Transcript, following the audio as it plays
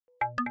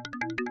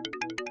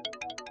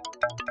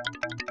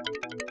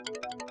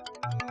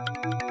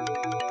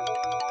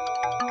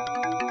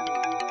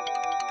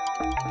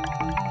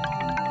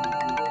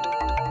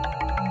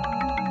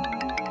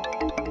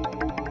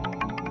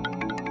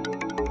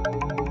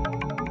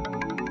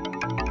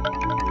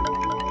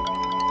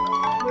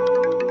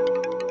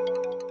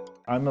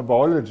I'm a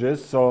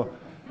biologist, so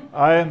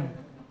I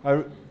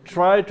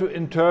try to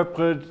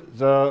interpret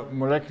the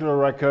molecular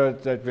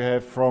record that we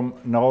have from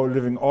now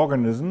living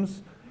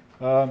organisms.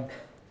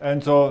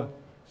 And so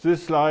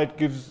this slide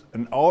gives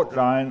an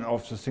outline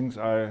of the things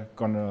I'm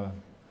going to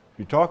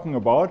be talking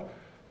about.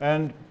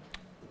 And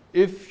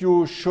if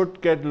you should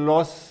get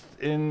lost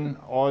in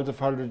all the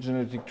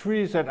phylogenetic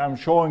trees that I'm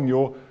showing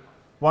you,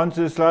 once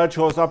the slide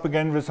shows up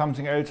again with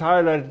something else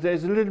highlighted,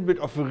 there's a little bit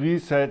of a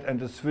reset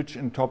and a switch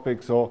in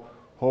topic, so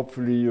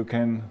hopefully you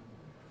can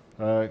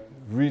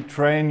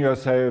retrain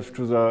yourself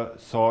to the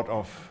thought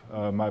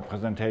of my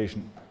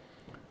presentation.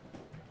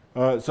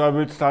 So I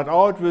will start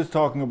out with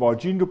talking about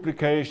gene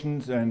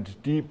duplications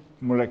and deep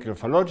molecular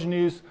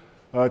phylogenies,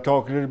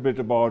 talk a little bit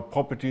about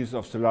properties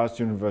of the last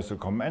universal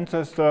common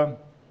ancestor,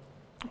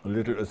 a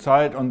little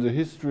aside on the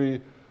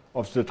history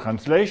of the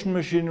translation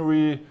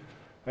machinery,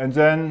 and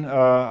then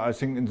I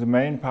think in the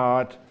main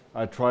part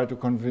I try to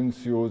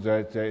convince you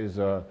that there is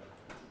a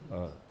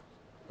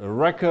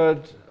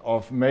record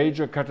of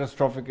major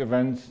catastrophic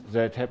events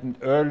that happened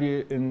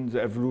early in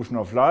the evolution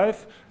of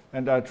life,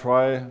 and I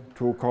try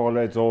to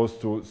correlate those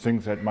to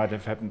things that might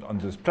have happened on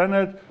this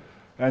planet.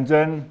 And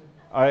then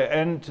I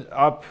end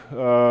up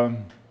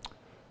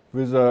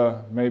with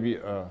maybe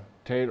a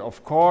tale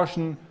of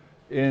caution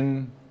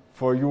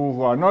for you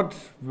who are not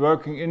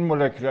working in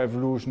molecular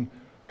evolution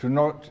to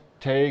not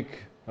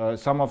take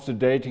some of the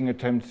dating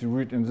attempts you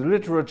read in the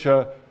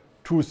literature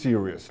too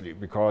seriously,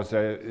 because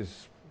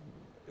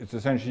it's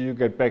essentially you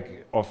get back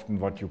often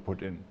what you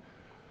put in.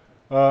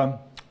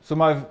 So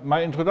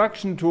my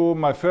introduction to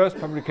my first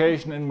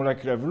publication in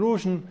molecular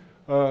evolution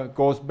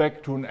goes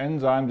back to an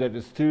enzyme that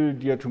is still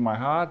dear to my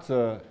heart,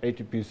 the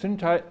ATP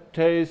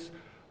synthetase,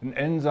 an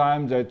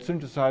enzyme that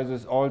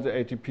synthesizes all the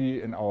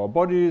ATP in our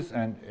bodies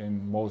and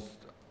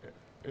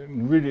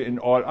really in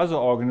all other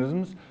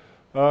organisms.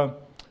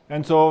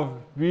 And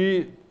so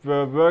we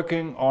were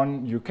working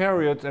on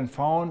eukaryotes and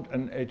found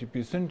an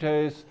ATP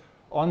synthase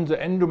on the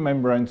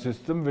endomembrane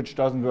system, which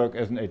doesn't work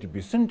as an ATP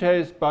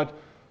synthase, but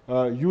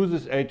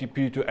uses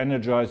ATP to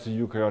energize the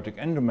eukaryotic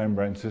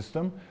endomembrane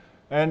system.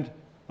 And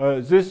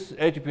this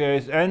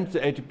ATPase and the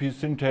ATP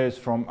synthase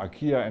from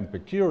archaea and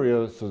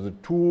bacteria, so the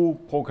two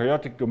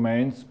prokaryotic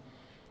domains,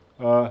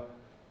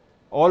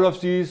 all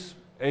of these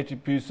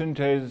ATP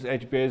synthases,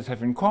 ATPases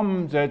have in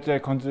common that they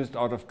consist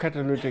out of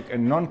catalytic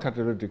and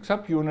non-catalytic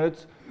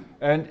subunits.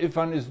 And if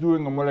one is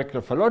doing a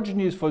molecular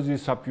phylogenies for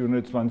these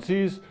subunits, one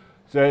sees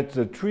that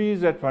the tree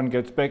that one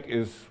gets back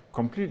is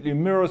completely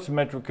mirror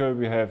symmetrical.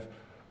 We have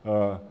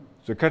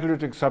the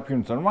catalytic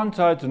subunits on one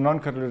side, the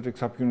non-catalytic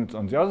subunits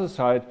on the other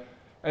side.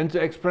 And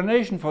the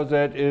explanation for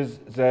that is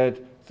that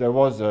there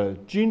was a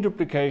gene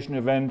duplication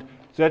event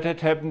that had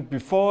happened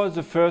before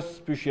the first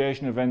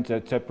speciation event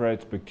that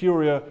separates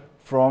bacteria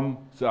from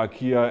the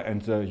archaea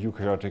and the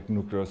eukaryotic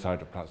nuclear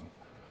cytoplasm.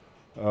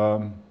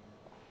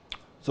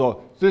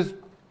 So this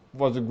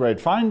was a great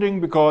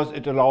finding because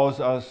it allows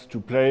us to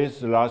place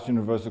the last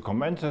universal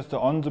common ancestor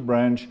on the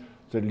branch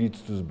that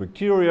leads to the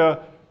bacteria,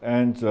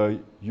 and the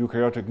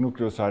eukaryotic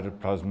nuclear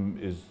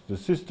cytoplasm is the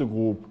sister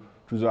group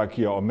to the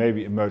archaea, or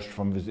maybe emerged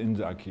from within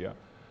the archaea.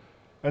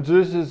 And so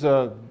this is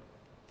the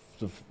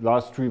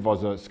last tree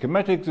was a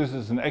schematic. This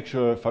is an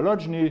actual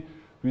phylogeny.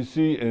 We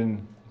see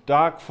in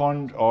dark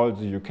font all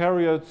the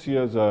eukaryotes.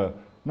 Here the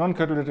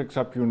non-catalytic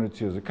subunits,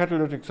 here the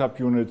catalytic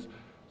subunits.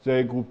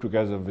 They group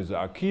together with the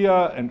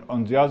archaea, and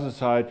on the other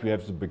side we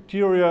have the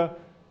bacteria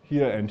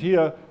here and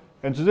here.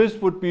 And so this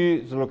would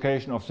be the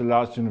location of the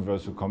last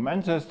universal common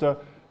ancestor,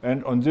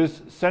 and on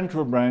this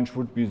central branch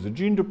would be the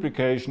gene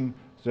duplication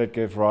that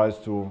gave rise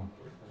to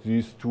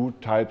these two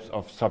types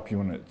of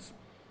subunits.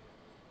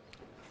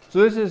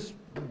 So this is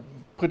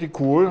pretty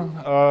cool,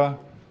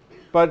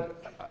 but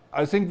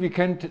I think we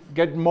can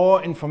get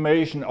more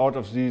information out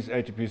of these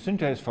ATP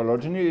synthase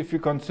phylogeny if you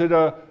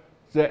consider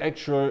the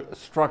actual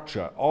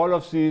structure. All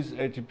of these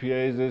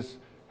ATPases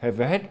have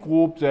a head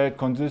group that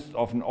consists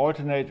of an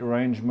alternate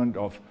arrangement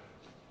of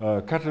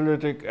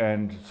catalytic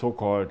and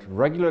so-called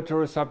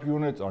regulatory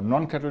subunits or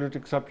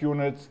non-catalytic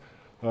subunits.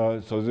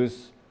 So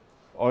this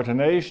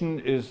alternation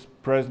is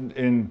present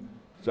in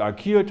the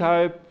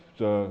archaeotype,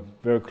 the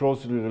very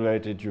closely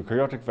related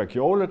eukaryotic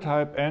vacuolar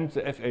type, and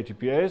the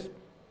F-ATPase.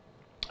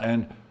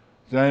 And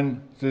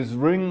then this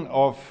ring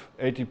of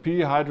ATP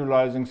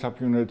hydrolyzing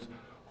subunits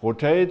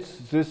rotates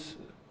this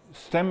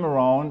stem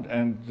around,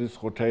 and this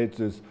rotates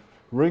this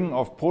ring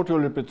of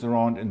protolipids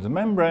around in the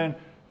membrane,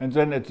 and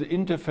then at the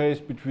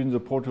interface between the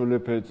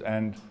protolipids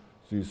and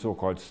the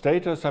so-called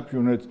stator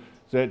subunits,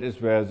 that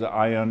is where the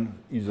ion,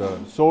 either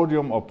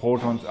sodium or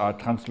protons, are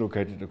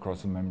translocated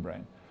across the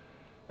membrane.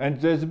 And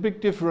there's a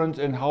big difference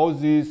in how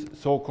these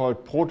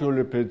so-called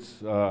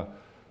protolipids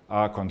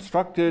are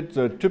constructed.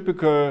 The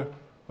typical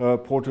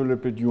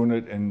protolipid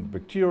unit in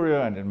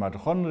bacteria and in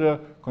mitochondria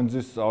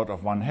consists out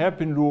of one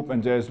hairpin loop,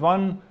 and there is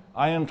one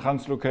ion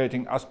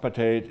translocating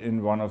aspartate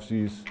in one of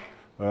these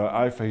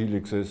alpha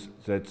helixes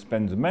that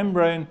span the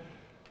membrane.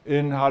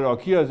 In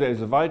Haloarchaea there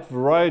is a wide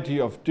variety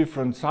of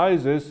different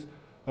sizes,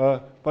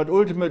 but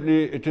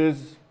ultimately it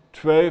is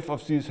 12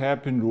 of these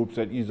hairpin loops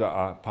that either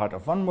are part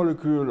of one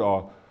molecule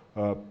or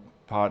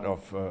part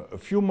of a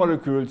few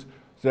molecules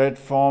that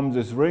form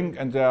this ring,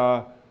 and there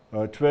are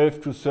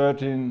 12 to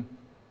 13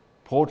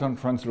 proton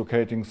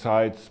translocating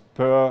sites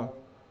per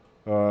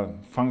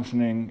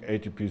functioning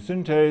ATP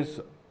synthase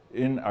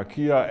in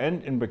archaea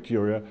and in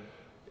bacteria.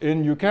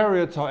 In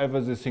eukaryotes,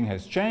 however, this thing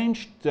has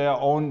changed.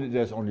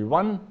 There's only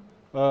one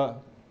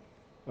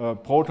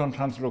proton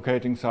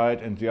translocating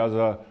site, and the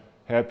other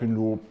hairpin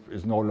loop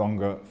is no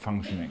longer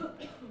functioning.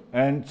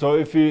 And so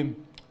if we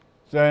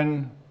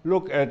then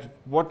look at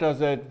what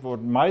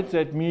might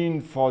that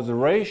mean for the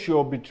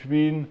ratio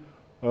between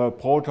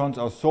protons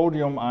or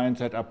sodium ions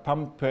that are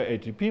pumped per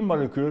ATP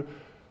molecule.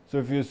 So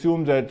if you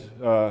assume that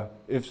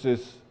if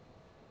this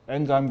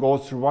enzyme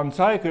goes through one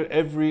cycle,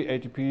 every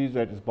ATP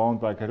that is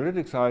bound by a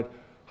catalytic site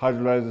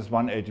hydrolyzes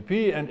one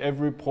ATP, and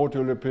every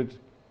proteolipid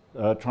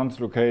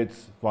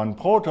translocates one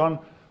proton,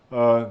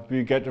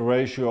 we get a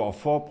ratio of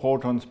 4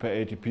 protons per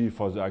ATP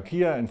for the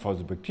archaea and for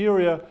the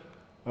bacteria,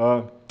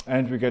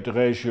 and we get a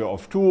ratio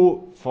of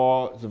 2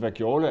 for the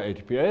vacuolar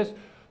ATPase.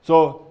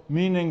 So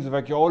meaning the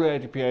vacuolar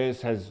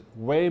ATPase has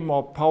way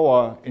more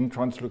power in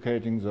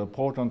translocating the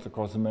protons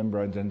across the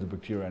membrane than the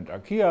bacteria and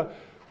archaea,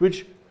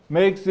 which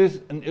makes this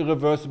an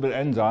irreversible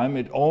enzyme.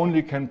 It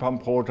only can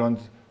pump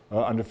protons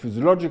under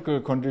physiological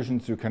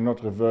conditions. You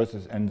cannot reverse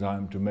this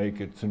enzyme to make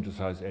it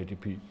synthesize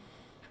ATP.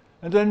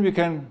 And then we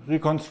can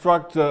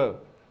reconstruct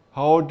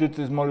how did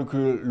this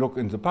molecule look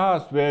in the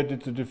past, where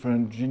did the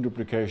different gene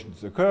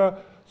duplications occur.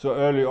 So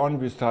early on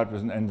we start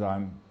with an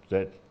enzyme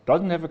that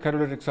doesn't have a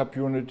catalytic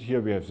subunit.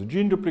 Here we have the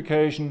gene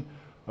duplication,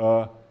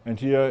 and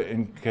here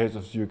in case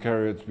of the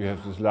eukaryotes we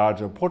have this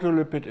larger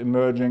proteolipid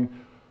emerging.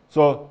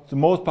 So the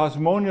most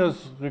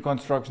parsimonious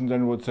reconstruction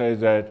then would say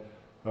that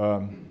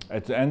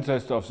at the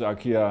ancestor of the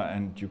archaea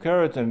and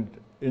eukaryotes and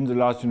in the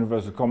last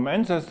universal common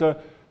ancestor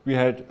we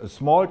had a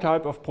small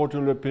type of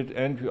proteolipid,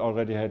 and we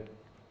already had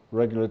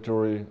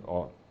regulatory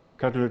or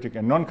catalytic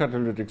and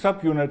non-catalytic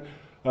subunit,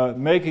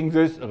 making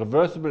this a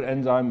reversible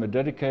enzyme, a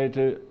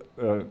dedicated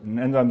an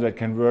enzyme that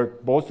can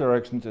work both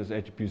directions as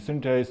ATP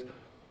synthase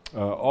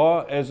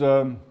or as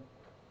a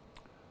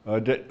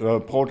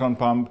proton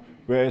pump,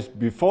 whereas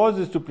before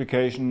this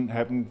duplication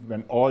happened,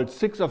 when all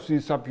 6 of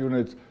these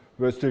subunits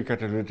were still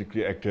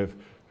catalytically active,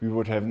 we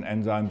would have an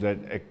enzyme that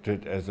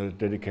acted as a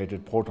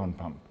dedicated proton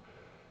pump.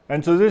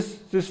 And so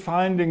this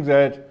finding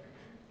that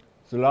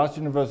the last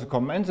universal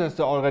common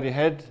ancestor already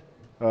had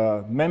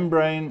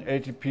membrane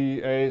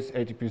ATPase,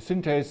 ATP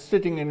synthase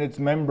sitting in its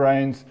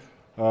membranes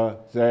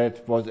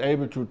that was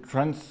able to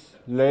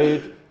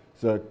translate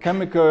the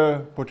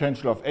chemical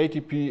potential of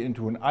ATP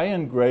into an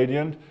ion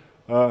gradient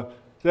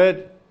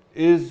that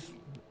is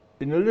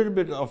in a little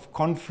bit of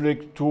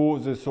conflict to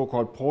the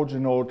so-called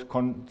progenode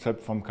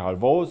concept from Carl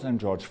Woese and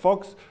George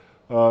Fox.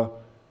 Carl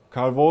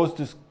Woese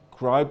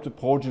described the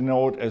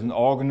progenode as an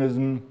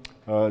organism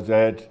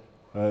that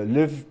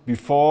lived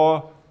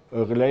before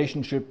a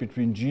relationship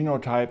between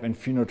genotype and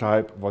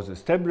phenotype was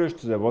established.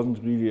 So there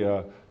wasn't really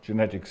a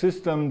genetic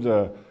system.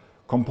 The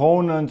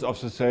components of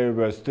the cell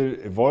were still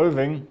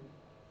evolving,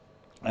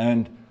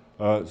 and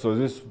so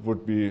this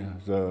would be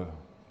the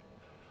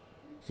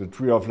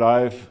tree of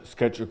life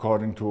sketch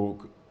according to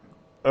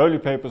early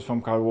papers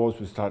from Carl Woese.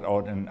 We start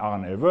out in an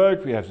RNA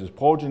world, we have this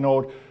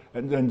progenode,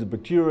 and then the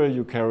bacteria,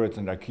 eukaryotes,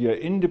 and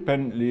archaea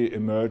independently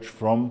emerge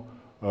from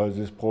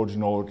this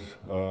progenode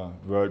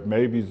world.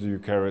 Maybe the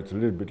eukaryotes a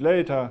little bit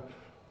later,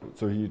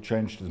 so he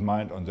changed his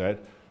mind on that.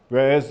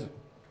 Whereas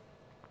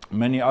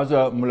many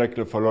other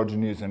molecular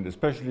phylogenies, and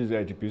especially the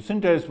ATP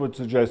synthase, would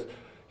suggest,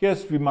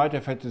 yes, we might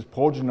have had this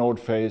progenode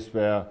phase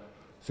where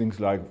things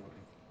like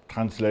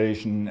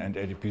translation and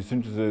ATP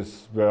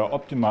synthesis were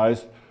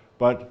optimized,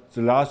 but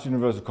the last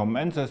universal common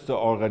ancestor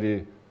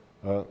already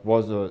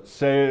was a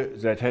cell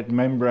that had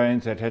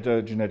membranes, that had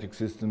a genetic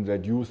system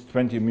that used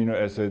 20 amino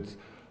acids,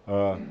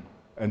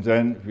 and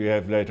then we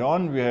have later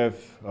on, we have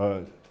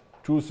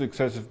 2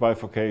 successive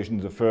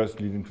bifurcations, the first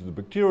leading to the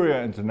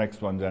bacteria and the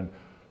next one then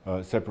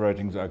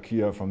separating the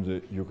archaea from the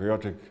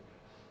eukaryotic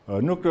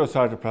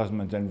nucleocytoplasm,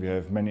 and then we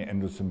have many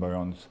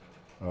endosymbionts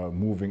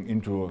moving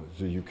into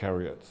the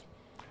eukaryotes.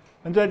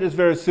 And that is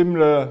very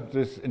similar,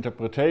 this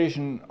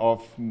interpretation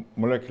of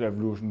molecular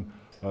evolution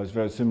is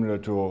very similar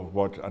to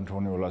what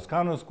Antonio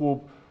Lascano's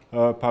group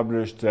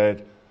published,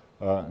 that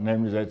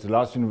namely that the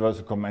last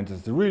universal common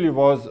ancestor really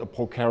was a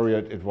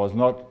prokaryote. It was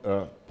not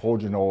a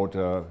progenode,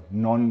 a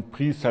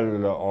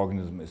non-precellular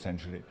organism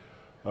essentially.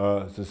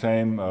 The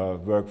same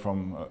work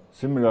from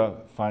similar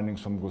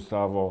findings from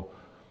Gustavo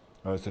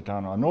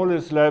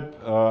Setano-Arnolis' lab,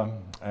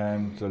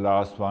 and the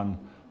last one,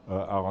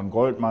 Aaron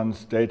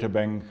Goldman's data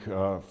bank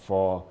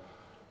for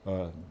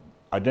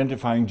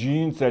identifying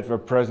genes that were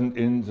present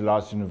in the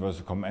last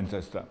universal common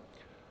ancestor.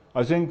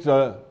 I think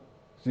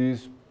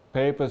these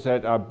papers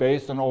that are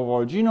based on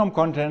overall genome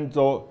content,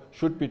 though,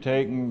 should be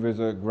taken with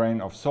a grain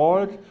of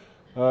salt.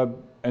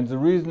 And the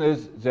reason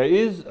is there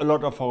is a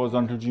lot of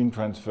horizontal gene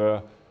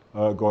transfer,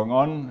 going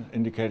on,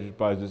 indicated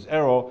by this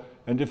arrow.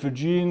 And if a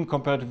gene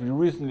comparatively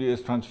recently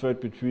is transferred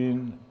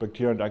between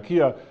bacteria and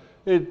archaea,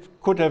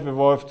 it could have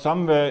evolved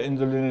somewhere in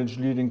the lineage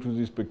leading to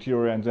these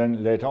bacteria and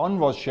then later on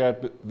was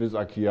shared with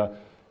archaea.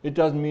 It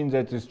doesn't mean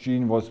that this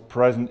gene was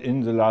present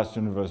in the last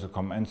universal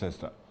common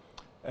ancestor.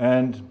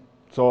 And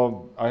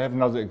so I have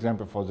another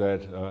example for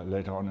that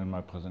later on in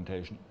my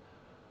presentation.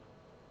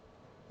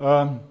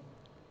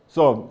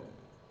 So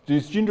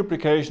these gene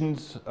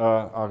duplications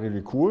are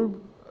really cool,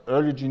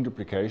 early gene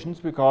duplications,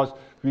 because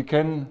we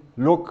can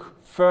look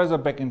further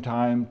back in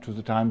time to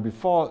the time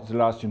before the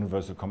last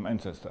universal common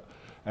ancestor.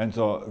 And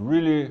so a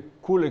really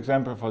cool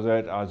example for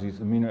that are these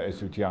amino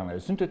acid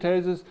tRNA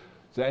synthetases.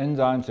 The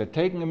enzymes that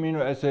take an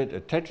amino acid,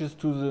 attaches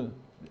to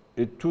the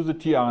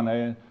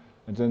tRNA,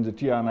 and then the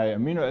tRNA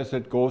amino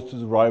acid goes to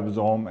the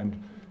ribosome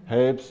and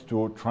helps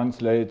to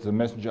translate the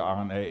messenger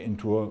RNA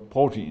into a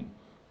protein.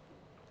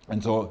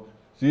 And so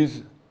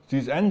these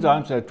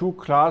enzymes, there are two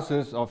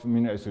classes of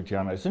amino acid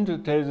tRNA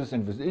synthetases,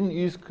 and within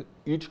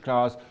each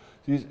class,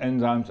 these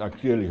enzymes are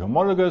clearly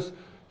homologous.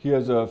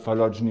 Here's a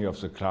phylogeny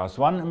of the class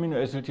 1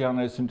 amino acid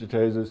tRNA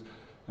synthetases,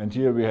 and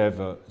here we have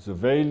the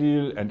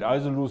valine and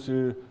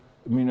isoleucyl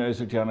amino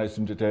acid tRNA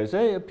synthetase.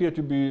 They appear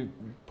to be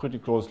pretty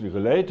closely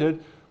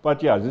related,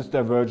 but yeah, this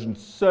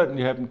divergence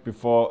certainly happened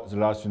before the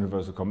last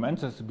universal common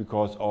ancestor,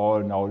 because all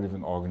now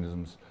living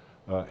organisms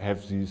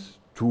have these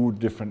two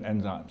different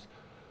enzymes.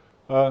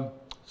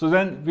 So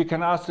then we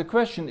can ask the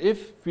question,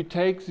 if we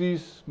take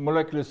these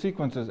molecular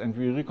sequences and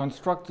we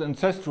reconstruct the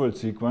ancestral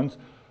sequence,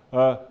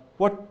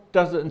 what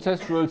does the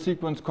ancestral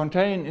sequence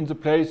contain in the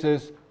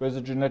places where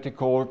the genetic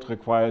code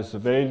requires a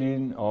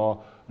valine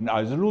or an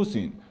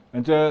isoleucine?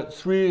 And there are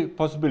three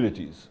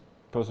possibilities.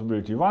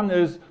 Possibility one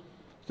is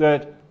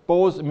that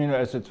both amino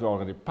acids were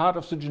already part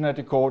of the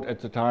genetic code at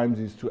the time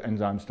these two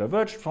enzymes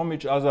diverged from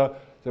each other.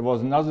 There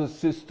was another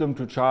system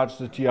to charge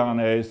the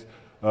tRNAs,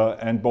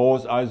 and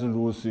both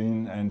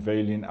isoleucine and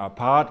valine are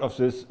part of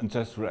this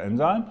ancestral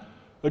enzyme.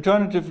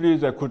 Alternatively,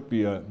 there could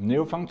be a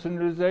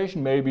neofunctionalization.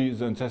 Maybe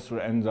the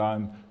ancestral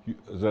enzyme,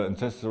 the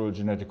ancestral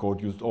genetic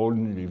code used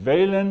only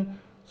valine,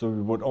 so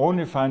we would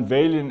only find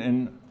valine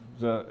in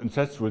the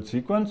ancestral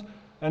sequence,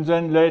 and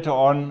then later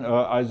on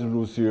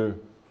isoleucyl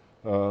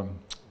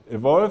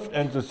evolved.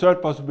 And the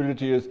third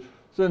possibility is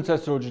the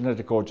ancestral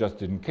genetic code just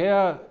didn't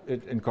care.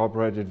 It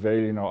incorporated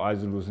valine or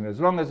isoleucine. As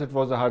long as it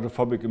was a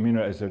hydrophobic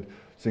amino acid,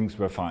 things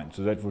were fine.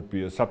 So that would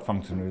be a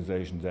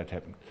subfunctionalization that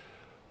happened.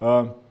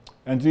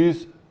 And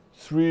these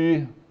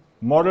three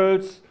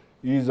models,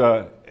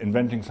 either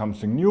inventing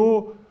something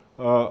new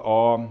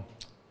or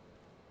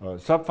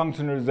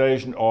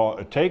subfunctionalization or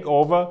a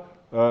takeover.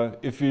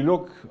 If we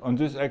look on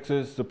this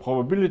axis, the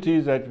probability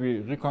that we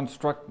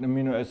reconstruct an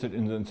amino acid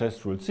in the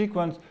ancestral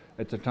sequence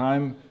at the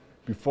time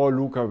before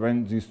Luca,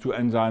 when these two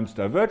enzymes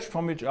diverged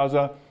from each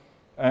other,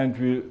 and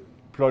we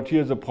plot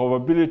here the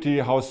probability,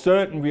 how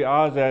certain we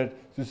are that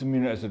this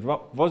amino acid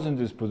was in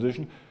this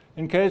position.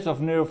 In case of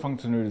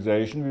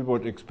neofunctionalization, we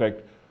would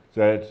expect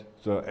that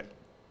the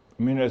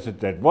amino acid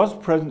that was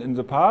present in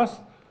the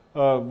past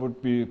would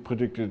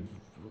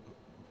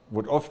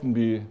often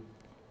be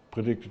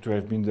predicted to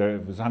have been there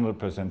with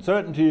 100%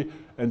 certainty,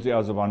 and the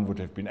other one would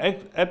have been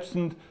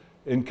absent.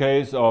 In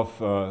case of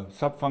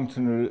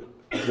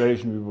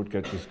subfunctionalization, we would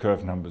get this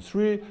curve number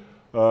 3.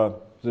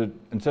 The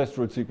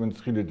ancestral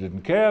sequence really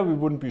didn't care. We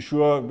wouldn't be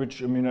sure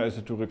which amino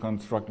acid to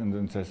reconstruct in the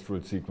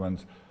ancestral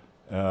sequence.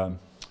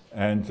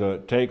 And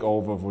the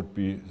takeover would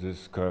be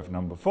this curve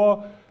number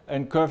 4.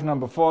 And curve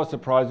number 4,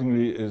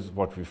 surprisingly, is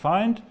what we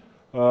find.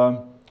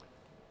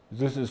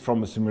 This is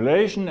from a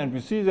simulation, and we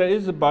see there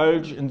is a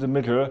bulge in the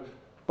middle,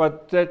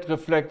 but that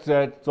reflects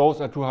that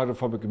those are two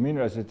hydrophobic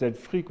amino acids that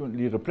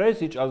frequently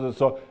replace each other.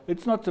 So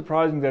it's not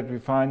surprising that we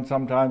find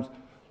sometimes,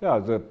 yeah,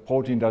 the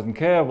protein doesn't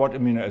care what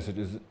amino acid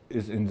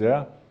is in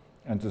there,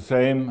 and the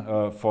same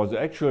for the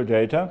actual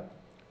data.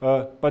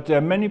 But there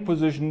are many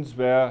positions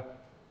where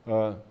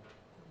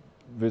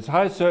with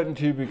high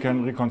certainty we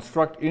can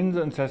reconstruct in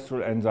the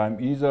ancestral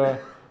enzyme either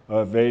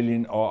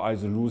valine or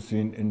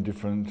isoleucine in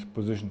different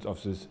positions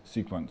of this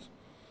sequence.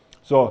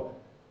 So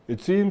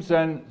it seems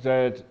then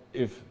that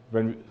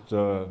when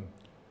the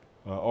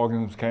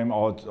organisms came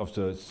out of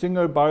the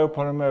single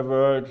biopolymer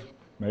world,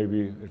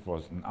 maybe it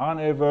was an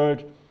RNA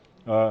world,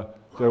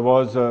 there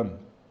was an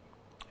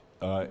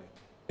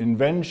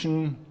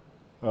invention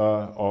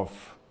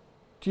of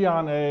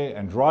tRNA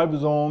and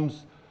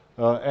ribosomes,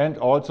 and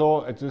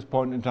also at this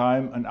point in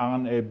time an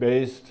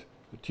RNA-based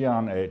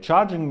tRNA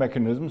charging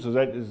mechanism. So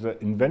that is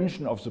the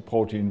invention of the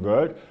protein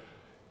world.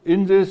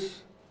 In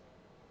this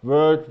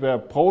world where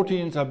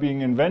proteins are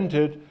being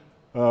invented,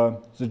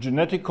 the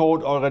genetic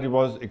code already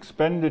was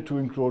expanded to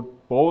include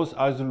both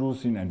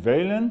isoleucine and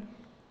valine.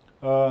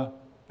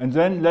 And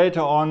then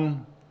later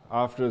on,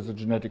 after the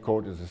genetic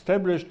code is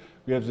established,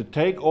 we have the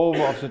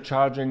takeover of the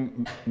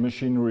charging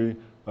machinery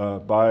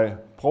by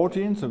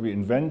proteins. So we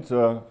invent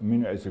the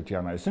amino acid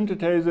tRNA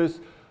synthetases,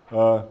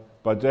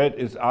 but that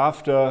is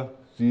after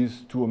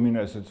these two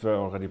amino acids were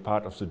already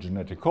part of the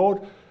genetic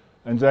code.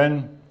 And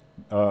then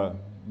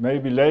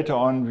maybe later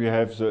on we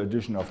have the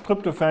addition of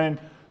tryptophan,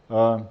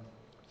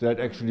 that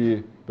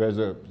actually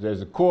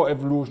there's a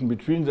co-evolution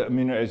between the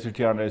amino acid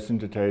tRNA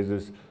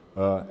synthetases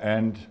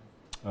and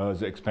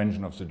the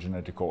expansion of the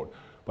genetic code.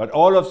 But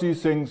all of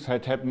these things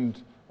had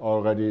happened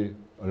already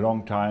a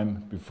long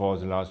time before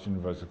the last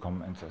universal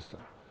common ancestor.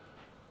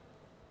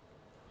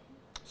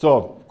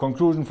 So,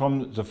 conclusion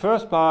from the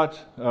first part,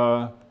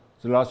 the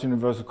last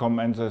universal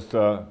common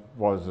ancestor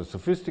was a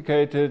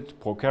sophisticated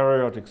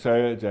prokaryotic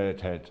cell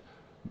that had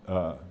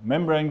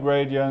membrane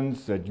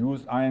gradients, that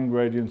used ion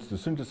gradients to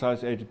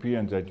synthesize ATP,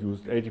 and that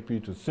used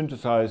ATP to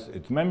synthesize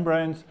its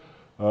membranes.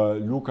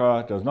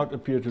 Luca does not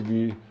appear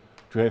to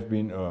have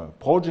been a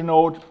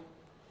progenode,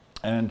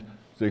 and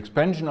the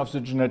expansion of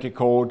the genetic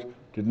code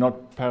did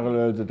not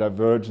parallel the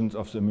divergence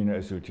of the amino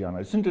acyl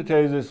tRNA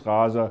synthetases.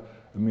 Rather,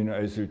 amino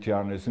acyl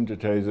tRNA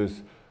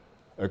synthetases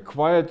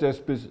acquired their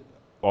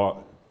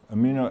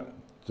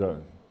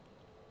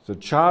the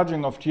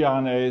charging of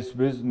tRNAs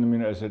with an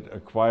amino acid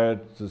acquired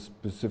the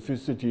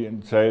specificity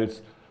in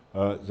cells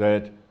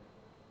that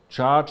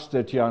charged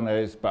their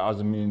tRNAs by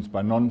other means,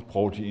 by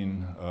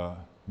non-protein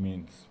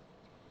means.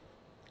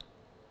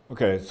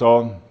 Okay,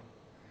 so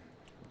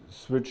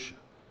switch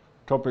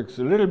topics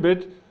a little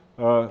bit,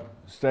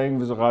 staying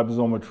with the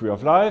ribosomal tree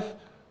of life.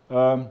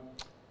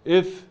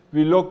 If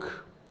we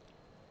look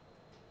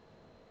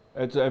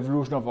at the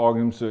evolution of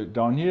organisms, so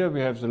down here we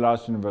have the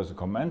last universal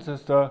common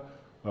ancestor.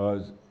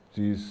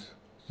 The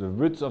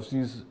width of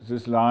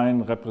this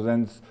line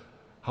represents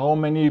how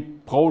many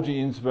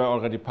proteins were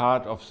already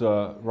part of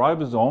the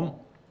ribosome.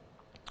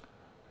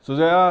 So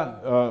there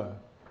are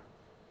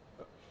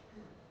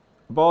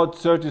about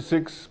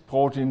 36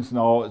 proteins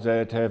now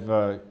that have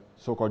a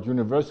so-called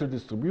universal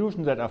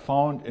distribution that are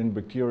found in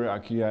bacteria,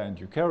 archaea, and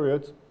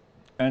eukaryotes.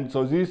 And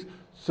so these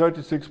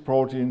 36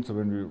 proteins, so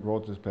when we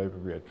wrote this paper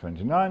we had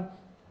 29,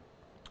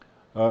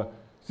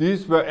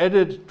 these were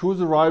added to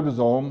the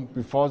ribosome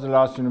before the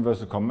last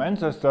universal common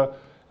ancestor,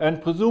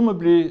 and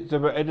presumably they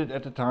were added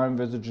at a time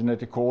where the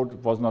genetic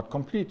code was not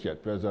complete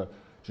yet, where the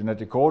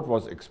genetic code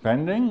was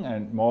expanding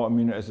and more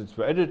amino acids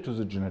were added to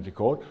the genetic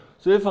code.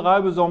 So if a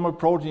ribosomal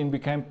protein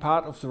became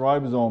part of the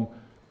ribosome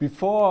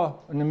before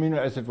an amino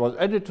acid was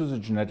added to the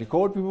genetic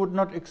code, we would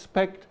not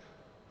expect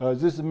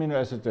this amino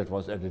acid that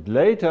was added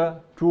later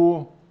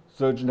to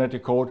the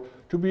genetic code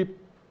to be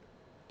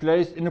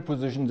placed in a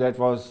position that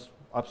was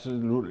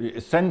absolutely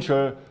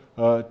essential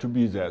to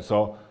be there.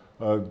 So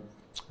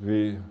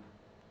we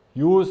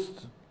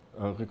used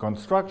a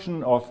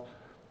reconstruction of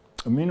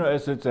amino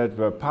acids that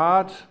were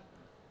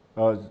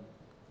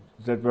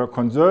that were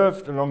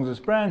conserved along this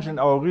branch, and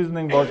our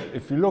reasoning was,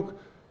 if we look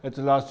at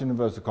the last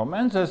universal common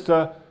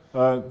ancestor,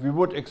 we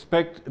would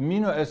expect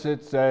amino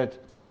acids that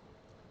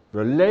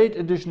were late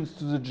additions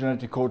to the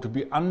genetic code to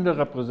be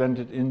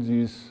underrepresented in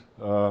these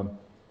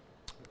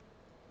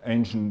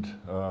ancient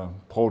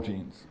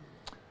proteins.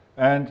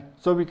 And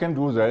so we can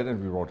do that,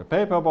 and we wrote a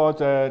paper about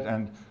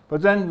that.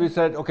 But then we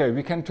said, okay,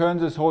 we can turn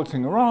this whole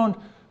thing around.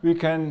 We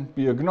can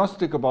be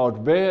agnostic about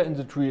where in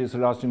the tree is the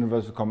last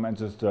universal common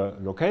ancestor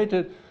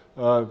located.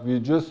 We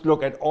just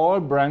look at all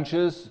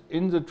branches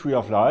in the tree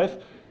of life,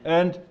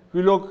 and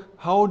we look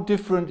how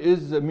different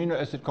is the amino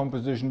acid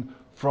composition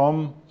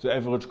from the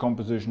average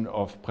composition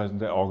of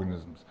present-day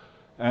organisms.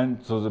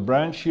 And so the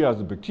branch here are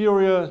the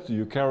bacteria, the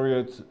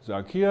eukaryotes, the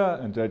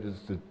archaea, and that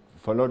is the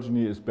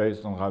phylogeny is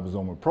based on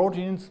ribosomal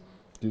proteins,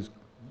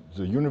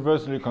 the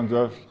universally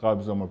conserved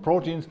ribosomal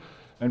proteins.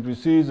 And we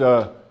see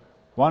the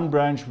one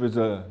branch with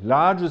the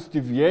largest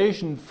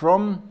deviation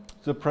from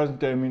the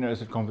present-day amino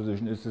acid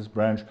composition is this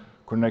branch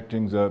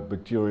connecting the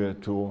bacteria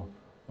to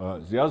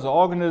the other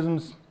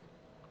organisms.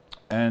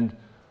 And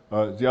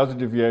the other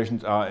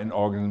deviations are in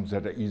organisms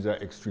that are either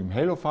extreme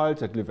halophiles,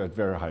 that live at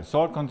very high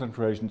salt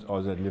concentrations,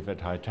 or that live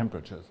at high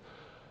temperatures.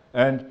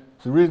 And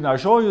the reason I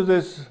show you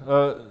this,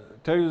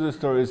 tell you this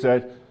story is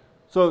that,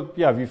 so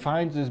yeah, we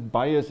find this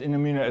bias in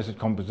amino acid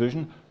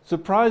composition.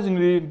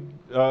 Surprisingly,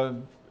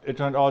 it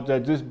turned out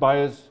that this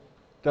bias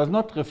does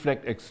not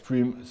reflect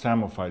extreme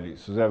thermophily.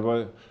 So there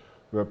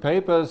were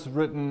papers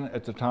written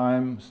at the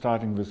time,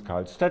 starting with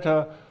Carl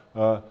Stetter,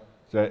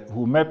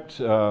 who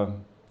mapped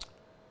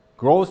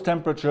growth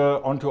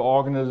temperature onto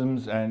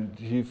organisms, and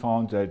he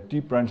found that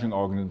deep branching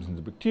organisms in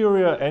the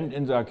bacteria and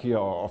in the archaea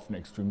are often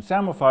extreme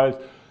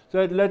thermophiles.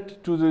 That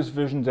led to this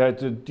vision that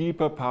the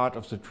deeper part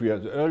of the tree,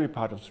 the early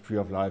part of the tree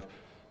of life,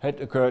 had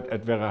occurred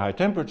at very high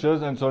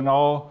temperatures. And so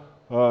now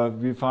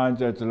we find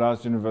that the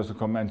last universal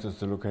common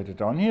ancestor located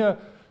down here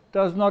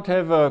does not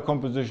have a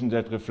composition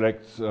that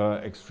reflects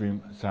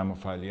extreme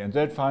thermophily. And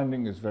that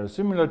finding is very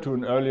similar to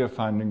an earlier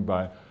finding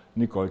by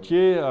Nicole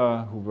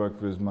Thier, who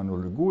worked with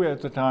Manuel Le Gouet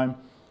at the time,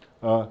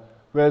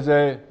 where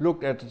they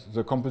looked at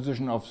the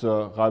composition of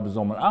the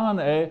ribosomal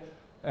RNA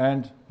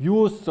and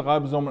used the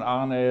ribosomal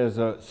RNA as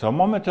a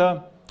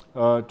thermometer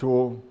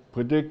to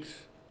predict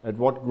at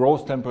what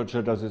growth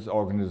temperature does this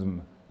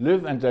organism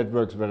live, and that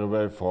works very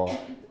well for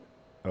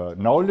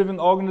now living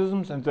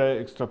organisms, and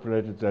they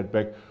extrapolated that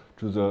back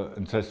to the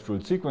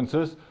ancestral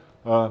sequences.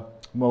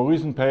 More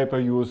recent paper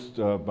used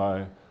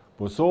by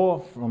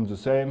Bousseau from the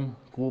same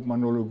group,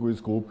 Manolo-Gui's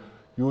group,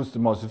 used the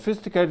more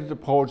sophisticated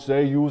approach.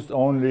 They used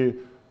only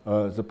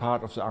the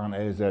part of the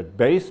RNA that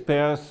base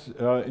pairs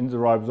in the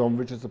ribosome,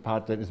 which is the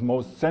part that is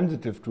most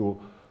sensitive to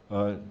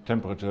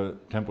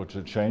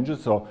temperature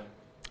changes. So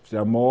if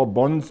there are more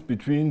bonds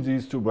between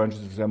these two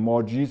branches, if there are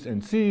more G's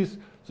and C's,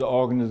 the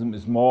organism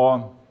is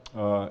more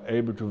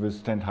able to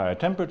withstand higher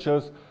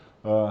temperatures.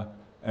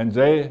 And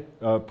they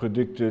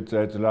predicted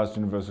that the last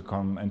universal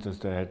common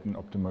ancestor had an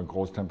optimal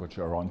growth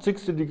temperature around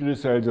 60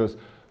 degrees Celsius,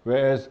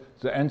 whereas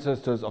the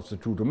ancestors of the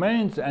two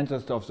domains, the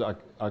ancestor of the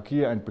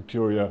archaea and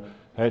bacteria,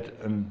 had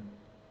a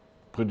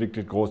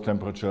predicted growth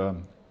temperature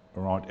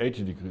around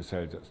 80 degrees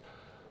Celsius.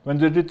 When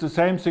they did the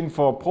same thing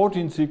for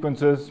protein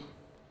sequences,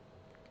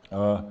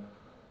 the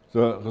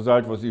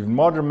result was even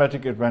more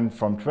dramatic. It went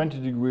from 20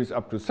 degrees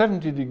up to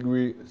 70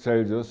 degrees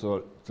Celsius,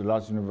 so the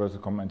last universal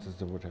common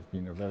ancestor would have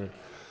been a very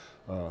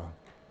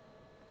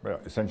well,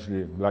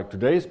 essentially like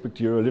today's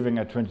bacteria living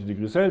at 20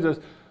 degrees Celsius.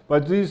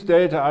 But these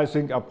data, I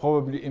think, are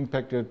probably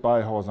impacted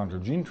by horizontal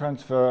gene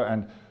transfer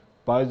and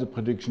by the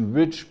prediction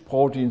which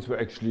proteins were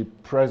actually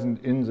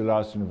present in the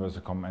last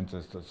universal common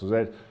ancestor. So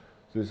that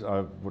this,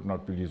 I would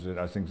not believe that.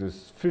 I think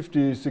this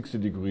 50, 60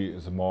 degree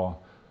is a more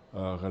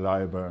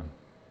reliable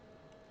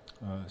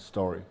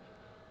story.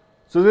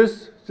 So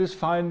this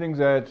finding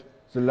that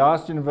the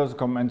last universal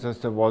common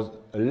ancestor was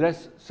a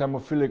less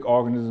thermophilic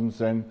organism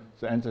than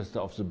the ancestor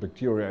of the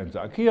bacteria and the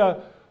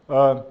archaea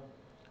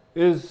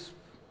is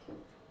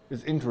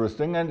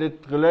interesting, and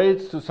it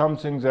relates to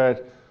something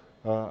that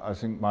I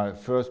think my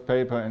first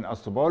paper in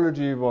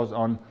astrobiology was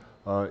on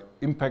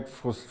impact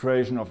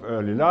frustration of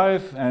early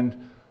life.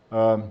 And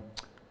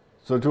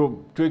so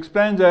to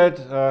explain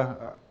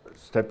that,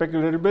 step back a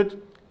little bit,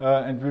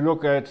 and we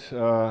look at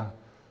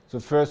the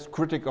first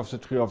critic of the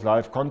tree of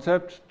life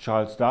concept,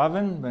 Charles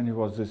Darwin. When he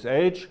was this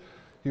age,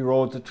 he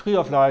wrote, "The tree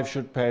of life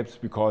should perhaps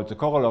be called the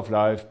coral of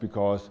life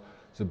because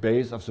the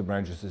base of the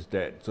branches is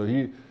dead." So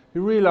he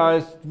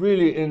realized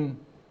really in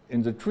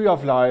the tree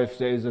of life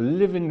there is a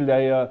living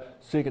layer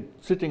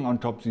sitting on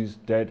top of these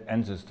dead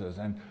ancestors.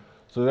 And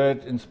so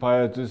that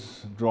inspired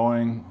this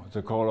drawing,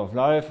 the coral of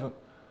life,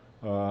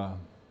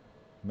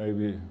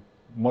 maybe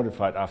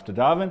modified after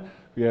Darwin.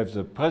 We have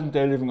the present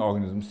day living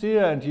organisms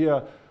here, and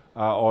here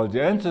are all the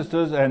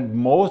ancestors, and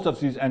most of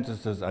these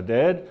ancestors are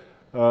dead.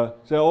 There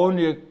are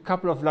only a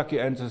couple of lucky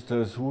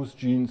ancestors whose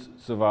genes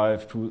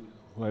survive, who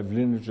have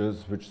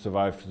lineages which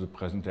survive to the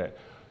present day.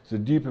 The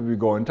deeper we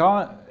go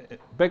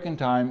back in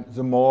time,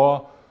 the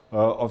more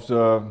of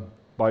the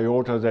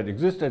biota that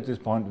exist at this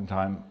point in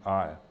time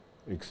are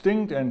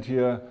extinct, and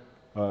here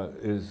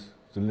is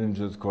the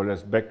lineages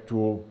coalesced back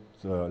to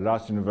the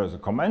last universal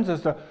common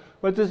ancestor.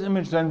 But this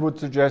image then would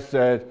suggest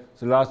that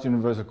the last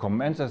universal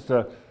common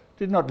ancestor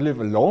did not live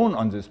alone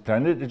on this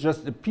planet. It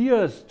just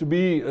appears to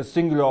be a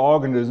singular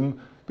organism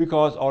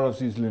because all of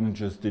these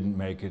lineages didn't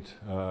make it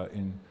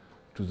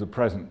into the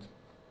present.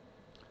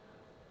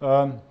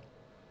 So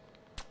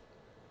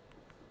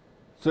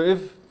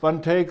if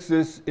one takes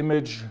this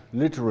image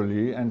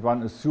literally and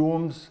one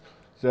assumes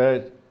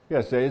that,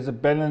 yes, there is a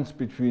balance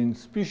between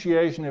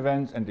speciation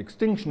events and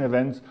extinction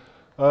events,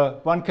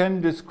 one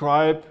can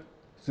describe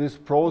this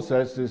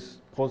process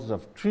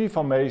of tree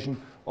formation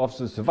of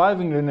the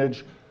surviving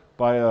lineage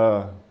by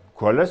a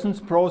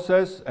coalescence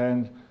process,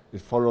 and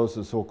it follows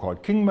the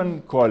so-called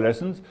Kingman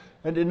coalescence.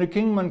 And in the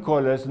Kingman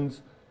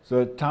coalescence,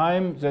 the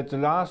time that the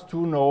last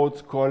two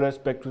nodes coalesce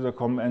back to the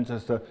common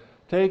ancestor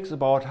takes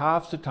about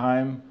half the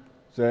time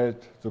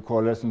that the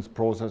coalescence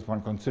process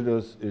one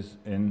considers is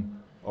in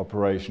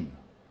operation.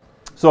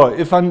 So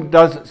if one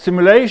does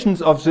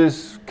simulations of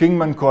this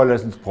Kingman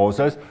coalescence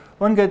process,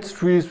 one gets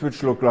trees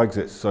which look like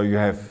this. So you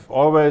have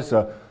always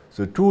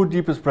the two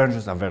deepest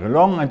branches are very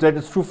long, and that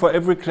is true for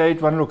every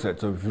clade one looks at.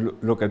 So if you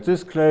look at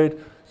this clade,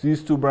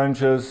 these two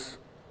branches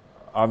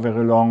are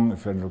very long.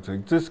 If one looks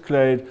at this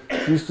clade,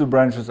 these two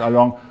branches are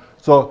long.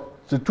 So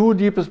the two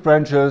deepest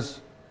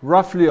branches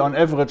roughly on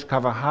average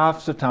cover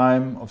half the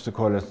time of the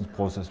coalescence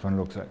process one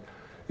looks at.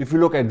 If you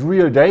look at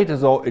real data,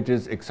 though, it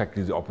is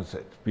exactly the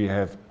opposite. We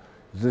have,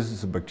 this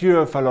is a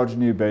bacterial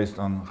phylogeny based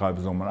on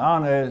ribosomal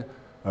RNA,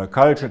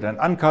 cultured and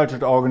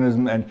uncultured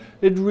organism, and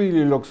it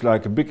really looks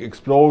like a big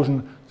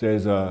explosion.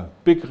 There's a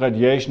big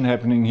radiation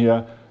happening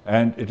here,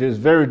 and it is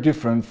very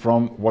different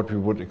from what we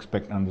would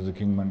expect under the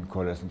Kingman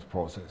coalescence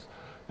process.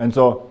 And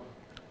so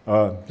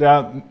there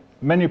are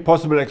many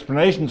possible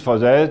explanations for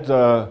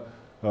that.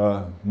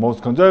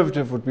 Most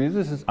conservative would be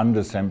this is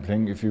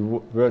undersampling. If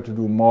you were to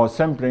do more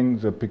sampling,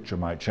 the picture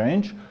might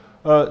change.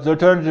 The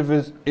alternative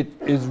is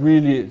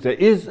there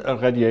is a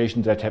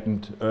radiation that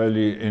happened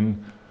early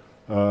in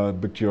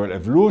bacterial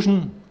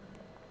evolution,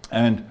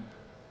 and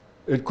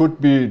it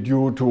could be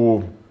due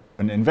to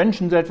an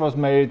invention that was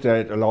made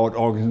that allowed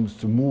organisms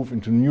to move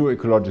into new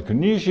ecological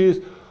niches,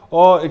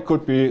 or it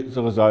could be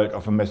the result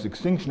of a mass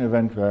extinction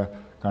event where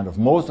kind of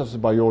most of the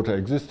biota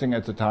existing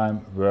at the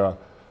time were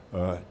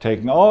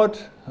taken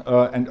out,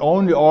 and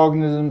only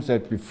organisms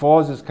that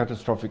before this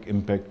catastrophic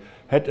impact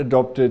had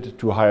adopted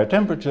to higher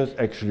temperatures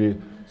actually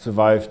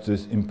survived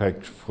this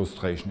impact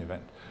frustration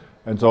event.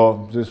 And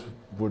so this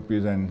would be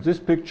then this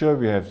picture.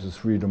 We have the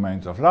 3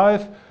 domains of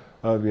life.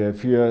 We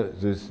have here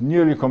this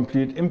nearly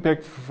complete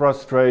impact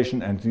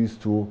frustration, and these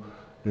 2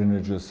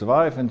 lineages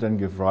survive and then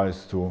give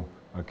rise to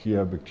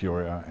archaea,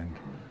 bacteria,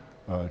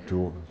 and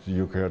to the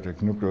eukaryotic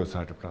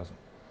nucleocytoplasm.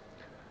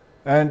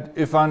 And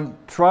if one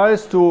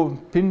tries to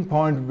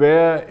pinpoint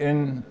where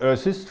in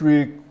Earth's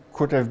history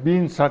could have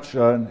been such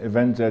an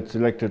event that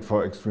selected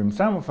for extreme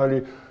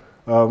thermophily,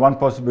 one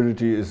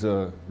possibility is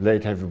a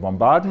late heavy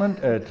bombardment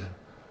at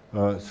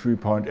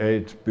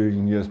 3.8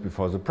 billion years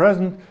before the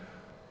present.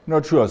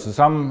 Not sure. So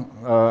some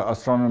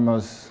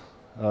astronomers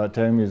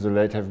tell me the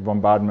late heavy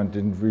bombardment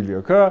didn't really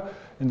occur.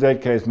 In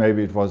that case,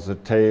 maybe it was the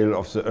tail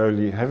of the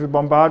early heavy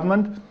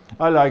bombardment.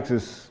 I like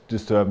this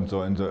disturbance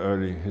in the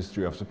early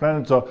history of the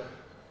planet. So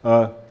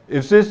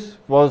if this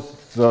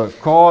was the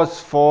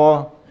cause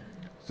for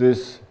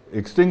this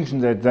extinction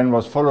that then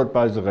was followed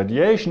by the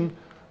radiation,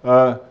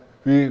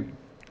 we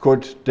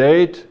could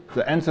date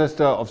the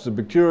ancestor of the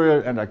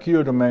bacterial and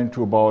archaeal domain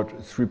to about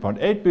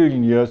 3.8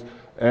 billion years,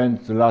 and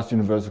the last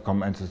universal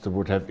common ancestor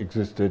would have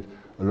existed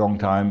a long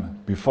time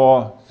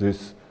before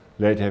this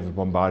late heavy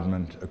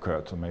bombardment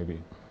occurred, so maybe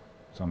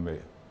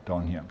somewhere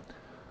down here.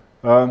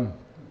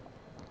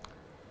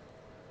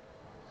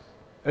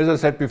 As I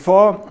said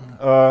before,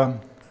 the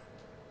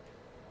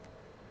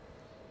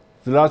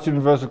last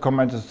universal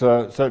common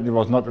ancestor certainly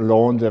was not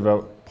alone. There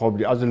were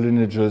probably other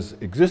lineages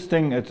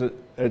existing at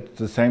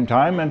the same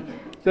time, and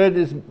that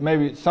is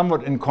maybe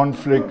somewhat in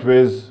conflict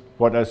with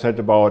what I said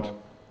about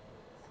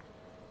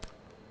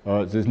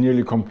this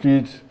nearly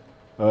complete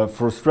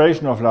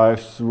frustration of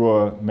life through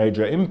a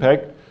major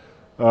impact.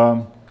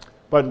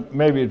 But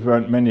maybe it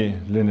weren't many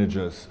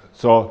lineages.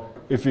 So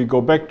if we go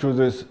back to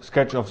this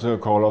sketch of the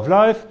call of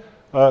life,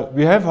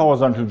 we have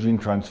horizontal gene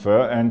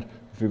transfer, and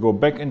if we go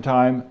back in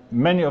time,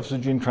 many of the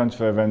gene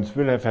transfer events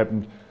will have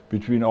happened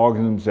between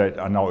organisms that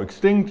are now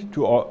extinct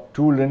to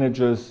 2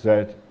 lineages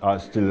that are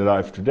still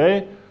alive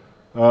today.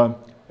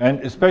 And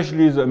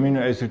especially the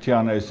amino acid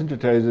tRNA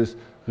synthetases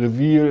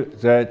reveal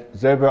that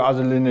there were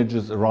other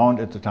lineages around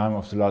at the time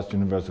of the last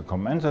universal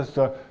common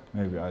ancestor.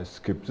 Maybe I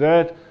skip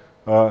that.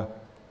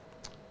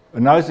 A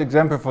nice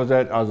example for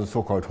that are the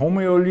so-called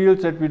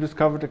homoalleles that we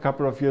discovered a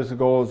couple of years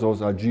ago.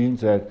 Those are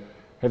genes that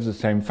have the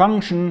same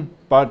function,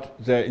 but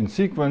they're in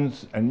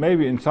sequence, and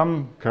maybe in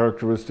some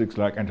characteristics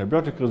like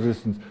antibiotic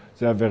resistance,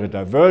 they are very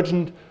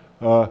divergent.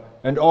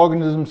 And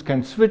organisms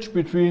can switch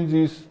between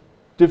these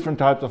different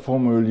types of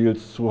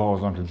homoalleles through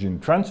horizontal gene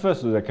transfer,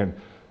 so they can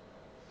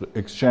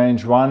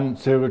exchange one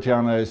serial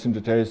tRNA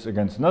synthetase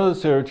against another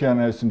serial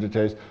tRNA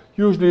synthetase.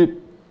 Usually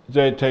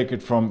they take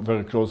it from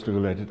very closely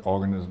related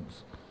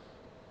organisms.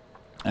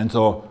 And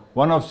so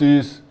one of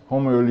these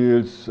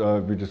homoalleles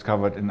we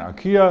discovered in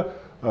archaea.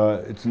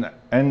 It's an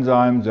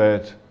enzyme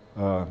that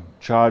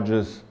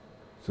charges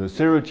the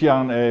serial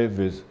tRNA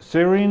with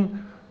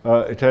serine.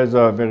 It has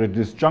a very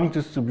disjunct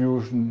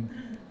distribution,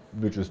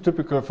 which is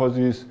typical for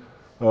these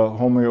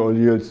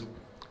homoalleles.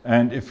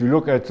 And if you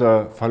look at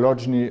the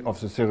phylogeny of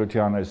the serial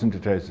tRNA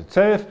synthetase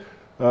itself,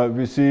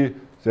 we see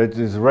that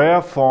this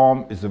rare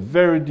form is a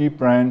very deep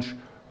branch.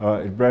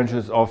 It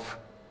branches off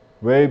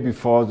way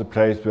before the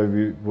place where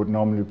we would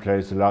normally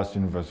place the last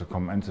universal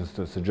common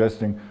ancestor,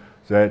 suggesting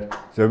that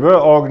there were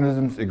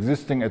organisms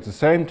existing at the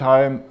same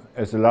time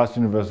as the last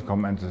universal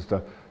common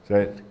ancestor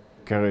that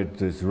carried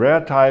this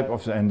rare type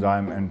of the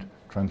enzyme and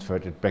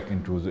transferred it back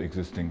into the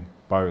existing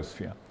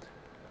biosphere.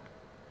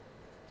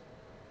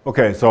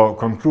 Okay, so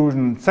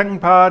conclusion, second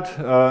part,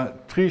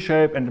 tree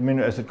shape and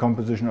amino acid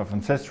composition of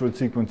ancestral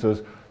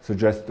sequences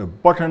suggest a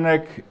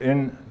bottleneck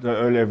in the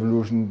early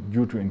evolution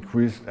due to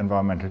increased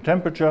environmental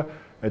temperature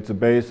at the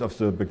base of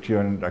the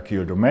bacterial and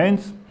archaeal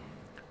domains.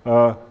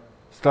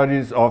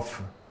 Studies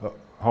of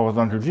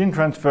horizontal gene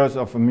transfers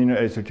of amino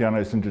acid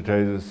tRNA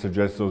synthetases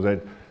suggest so that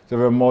there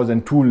were more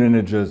than 2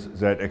 lineages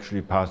that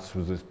actually passed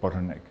through this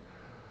bottleneck.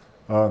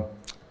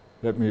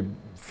 Let me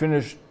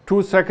finish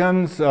 2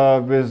 seconds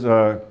with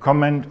a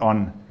comment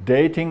on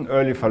dating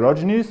early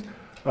phylogenies.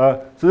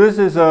 So this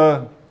is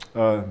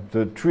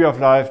the Tree of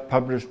Life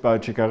published by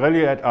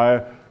Ciccarelli et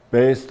al.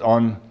 Based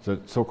on the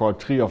so-called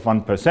tree of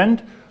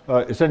 1%.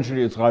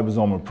 Essentially, it's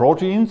ribosomal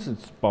proteins.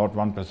 It's about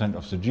 1%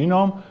 of the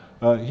genome.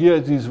 Here,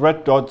 these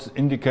red dots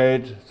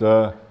indicate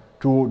the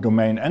 2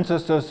 domain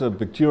ancestors, the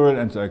bacterial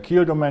and the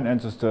archaeal domain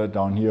ancestor.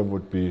 Down here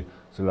would be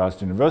the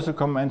last universal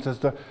common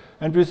ancestor.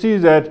 And we see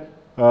that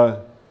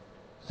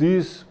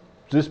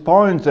this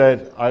point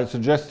that I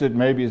suggested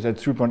maybe is at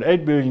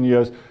 3.8 billion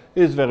years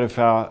is very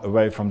far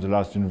away from the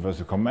last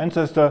universal common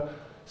ancestor.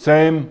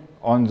 Same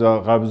on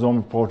the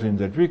ribosomal protein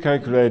that we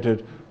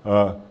calculated.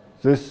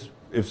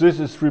 If this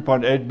is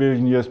 3.8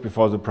 billion years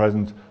before the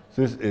present,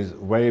 this is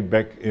way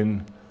back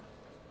in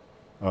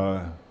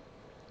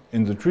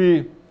the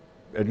tree,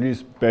 at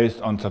least based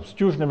on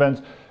substitution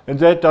events. And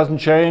that doesn't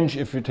change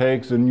if we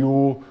take the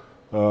new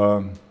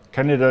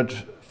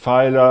candidate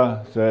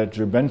phyla that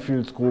Jill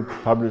Benfield's group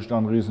published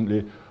on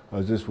recently.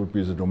 This would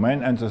be the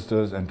domain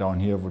ancestors, and down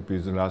here would be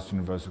the last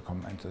universal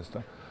common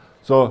ancestor.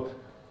 So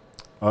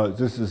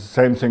This is the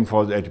same thing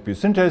for the ATP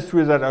synthase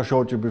tree that I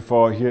showed you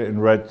before. Here in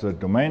red, the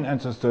domain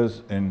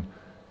ancestors. In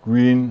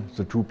green,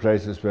 the two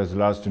places where the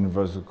last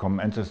universal common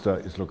ancestor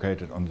is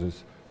located on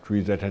this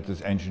tree that had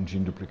this ancient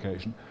gene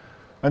duplication.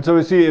 And so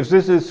we see if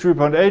this is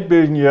 3.8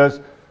 billion years,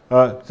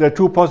 there are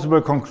two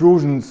possible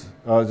conclusions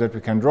that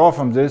we can draw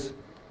from this.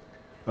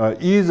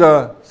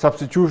 Either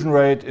substitution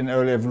rate in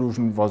early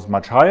evolution was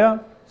much higher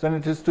than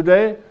it is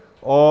today,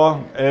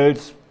 or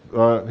else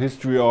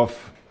history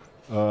of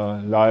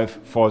life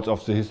falls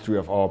off the history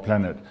of our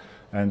planet.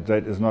 And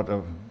that is not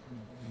a,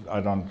 I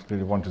don't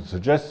really want to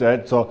suggest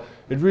that. So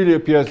it really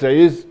appears there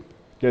is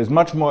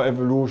much more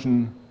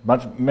evolution,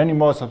 many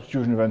more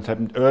substitution events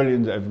happened early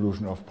in the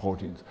evolution of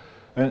proteins.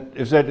 And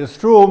if that is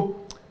true,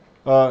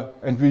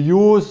 and we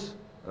use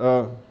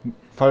a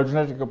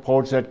phylogenetic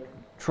approach that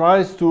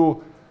tries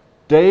to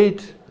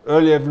date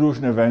early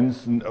evolution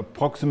events and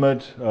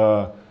approximate,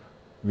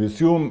 we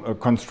assume, a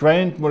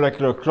constrained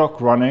molecular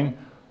clock running,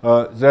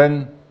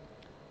 then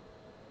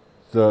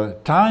the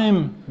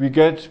time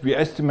we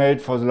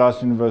estimate for the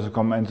last universal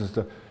common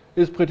ancestor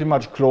is pretty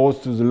much close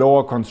to the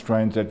lower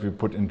constraints that we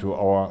put into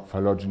our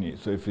phylogeny.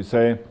 So if we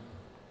say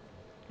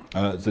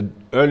the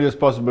earliest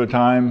possible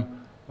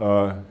time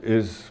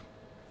is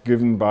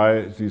given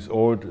by these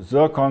old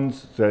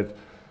zircons that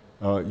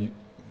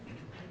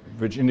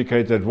which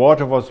indicate that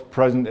water was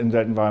present in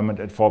that environment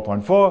at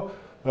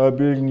 4.4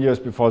 billion years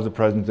before the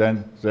present,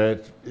 then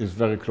that is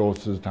very close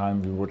to the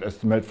time we would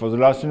estimate for the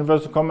last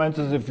universal common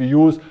ancestor. If we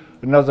use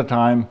another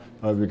time,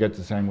 we get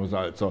the same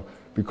result. So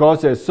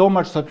because there's so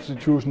much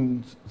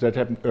substitution that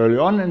happened early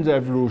on in the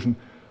evolution,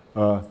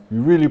 we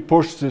really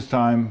push this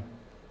time,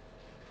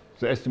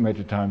 the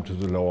estimated time, to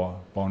the lower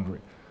boundary.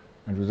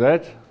 And with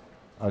that,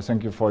 I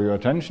thank you for your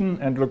attention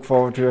and look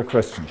forward to your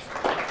questions.